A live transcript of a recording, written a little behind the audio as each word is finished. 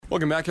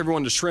Welcome back,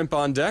 everyone, to Shrimp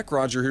on Deck.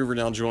 Roger Hoover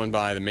now joined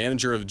by the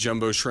manager of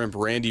Jumbo Shrimp,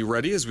 Randy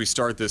Reddy, as we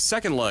start the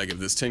second leg of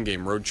this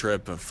 10-game road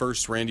trip.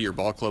 First, Randy, your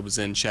ball club was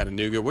in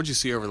Chattanooga. What did you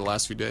see over the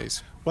last few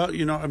days? Well,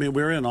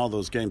 we're in all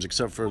those games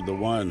except for the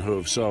one,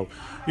 Hoover. So,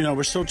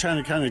 we're still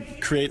trying to kind of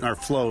create our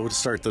flow to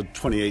start the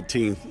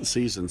 2018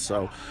 season.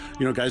 So,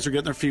 guys are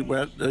getting their feet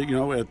wet,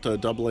 at the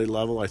AA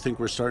level. I think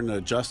we're starting to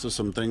adjust to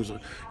some things.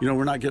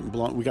 We're not getting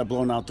blown. We got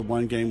blown out the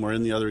one game. We're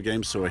in the other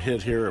game, so a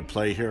hit here, a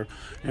play here.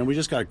 And we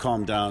just got to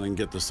calm down and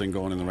get this thing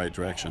going in the right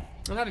direction.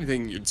 How do you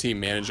think your team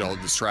managed all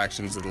the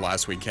distractions that the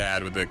last week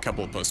had with a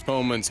couple of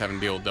postponements, having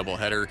to deal with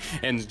doubleheader,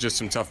 and just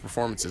some tough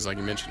performances, like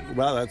you mentioned?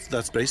 Well,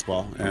 that's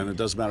baseball, and it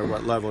doesn't matter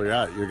what level you're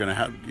at. You're going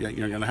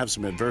to have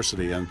some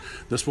adversity, and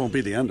this won't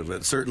be the end of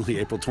it. Certainly,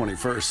 April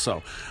 21st.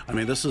 So,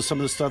 this is some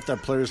of the stuff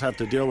that players have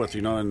to deal with.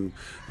 And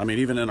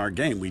even in our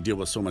game, we deal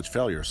with so much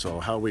failure. So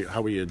how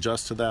we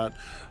adjust to that,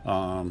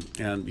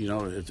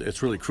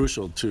 it's really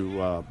crucial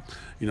to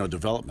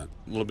development.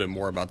 A little bit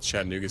more about the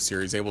Chattanooga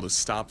series. Able to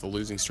stop the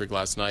losing streak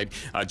last night.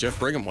 Jeff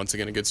Brigham, once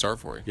again, a good start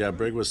for you. Yeah,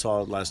 Brig was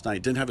solid last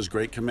night. Didn't have his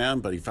great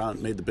command, but he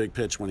made the big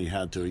pitch when he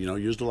had to.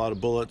 Used a lot of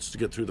bullets to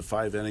get through the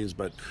 5 innings,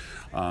 but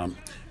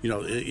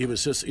he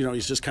was just,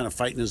 he's just kind of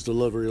fighting his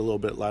delivery a little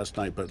bit last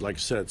night. But like I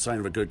said, sign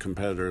of a good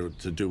competitor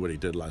to do what he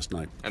did last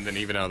night. And then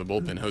even out of the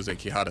bullpen, Jose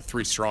Quijada,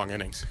 3 strong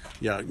innings.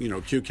 Yeah,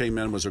 Q came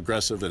in, was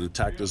aggressive and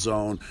attacked the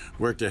zone,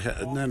 worked ahead,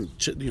 and then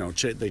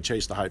they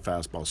chased the high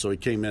fastball. So he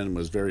came in and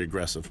was very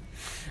aggressive.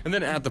 And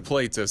then at the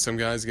plate, some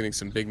guys getting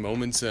some big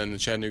moments in the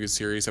Chattanooga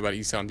series. How about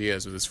Isan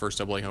Diaz with his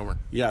first AA homer?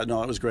 Yeah,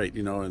 no, it was great.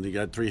 And he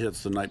got 3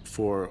 hits the night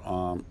before,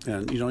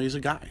 and he's a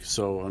guy.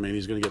 So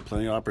he's going to get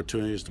plenty of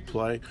opportunities to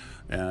play.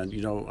 And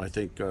I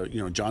think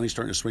Johnny's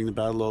starting to swing the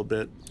bat a little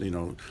bit.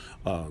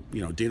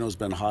 Dino's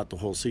been hot the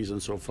whole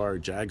season so far.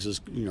 Jags has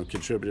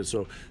contributed.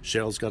 So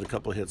Shale's got a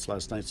couple of hits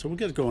last night. So we'll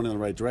get it going in the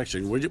right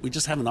direction. We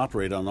just haven't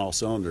operated on all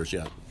cylinders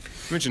yet.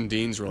 You mentioned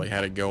Dean's really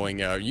had it going.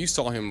 You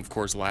saw him, of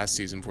course, last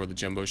season for the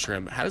Jumbo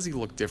Shrimp. How does he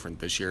look different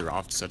this year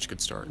off to such a good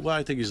start? Well,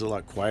 I think he's a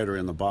lot quieter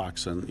in the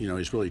box, and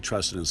he's really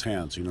trusting his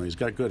hands. He's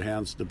got good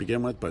hands to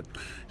begin with, but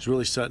he's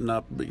really setting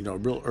up,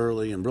 real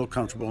early and real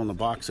comfortable in the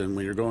box. And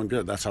when you're going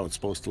good, that's how it's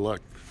supposed to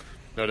look.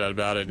 No doubt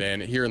about it.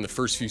 And here in the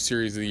first few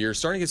series of the year,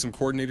 starting to get some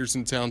coordinators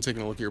in town,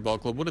 taking a look at your ball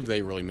club. What have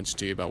they really mentioned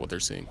to you about what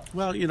they're seeing?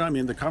 Well,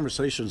 the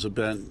conversations have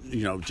been,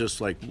 just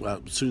like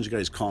as soon as you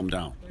guys calm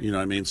down.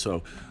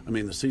 So,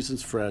 the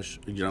season's fresh.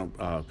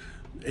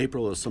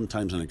 April is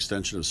sometimes an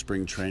extension of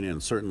spring training,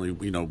 and certainly,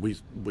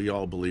 we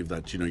all believe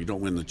that, you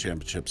don't win the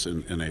championships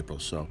in April.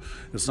 So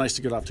it's nice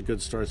to get off to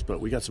good starts,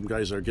 but we got some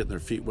guys that are getting their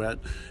feet wet,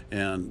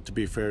 and to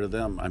be fair to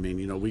them,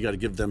 we got to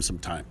give them some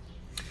time.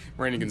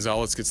 Randy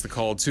Gonzalez gets the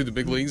call to the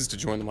big leagues to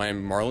join the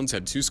Miami Marlins.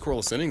 Had 2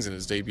 scoreless innings in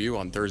his debut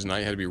on Thursday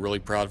night. Had to be really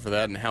proud for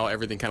that, and how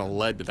everything kind of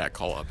led to that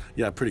call-up.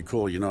 Yeah, pretty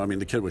cool.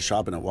 The kid was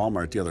shopping at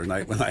Walmart the other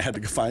night when I had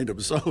to find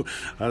him. So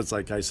I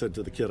said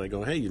to the kid, I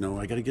go, hey,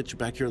 I got to get you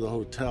back here to the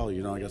hotel.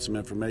 I got some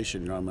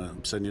information. I'm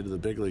going to send you to the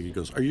big league. He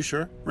goes, are you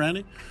sure,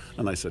 Randy?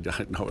 And I said,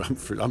 yeah, no,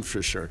 I'm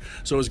for sure.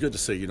 So it was good to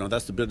see.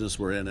 That's the business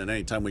we're in, and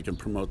anytime we can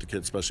promote the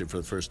kid, especially for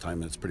the first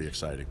time, it's pretty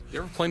exciting. You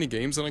ever play any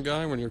games on a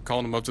guy when you're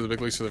calling him up to the big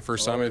leagues for the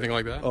first time, anything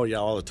like that? Oh, yeah,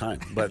 all the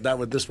time. But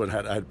this one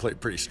I had played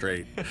pretty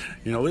straight.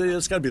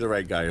 It's got to be the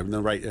right guy, and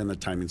the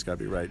timing's got to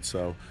be right.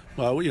 So,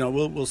 well,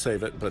 we'll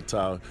save it. But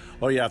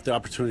if the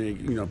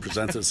opportunity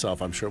presents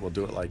itself, I'm sure we'll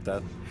do it like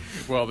that.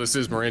 Well, this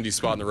is Morandy's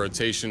spot in the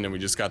rotation, and we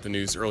just got the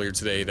news earlier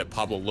today that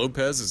Pablo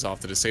Lopez is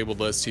off the disabled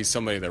list. He's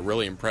somebody that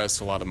really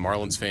impressed a lot of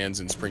Marlins fans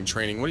in spring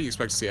training. What do you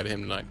expect to see out of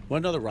him tonight? Well,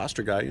 another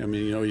roster guy.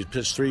 He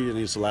pitched 3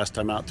 innings the last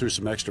time out, threw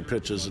some extra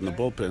pitches in the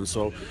bullpen.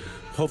 So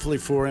hopefully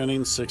 4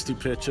 innings, 60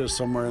 pitches,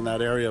 somewhere in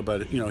that area.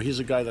 But, he's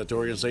a guy that the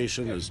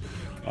organization is,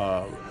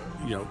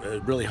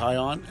 really high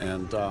on.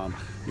 And,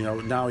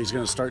 now he's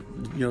going to start,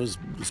 his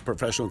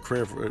professional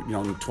career for, in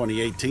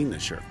 2018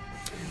 this year.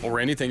 Well,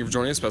 Randy, thank you for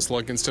joining us. Best of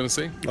luck against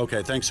Tennessee.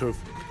 Okay, thanks, Hoof.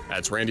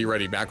 That's Randy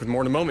Reddy. Back with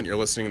more in a moment. You're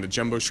listening to the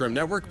Jumbo Shrimp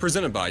Network,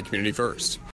 presented by Community First.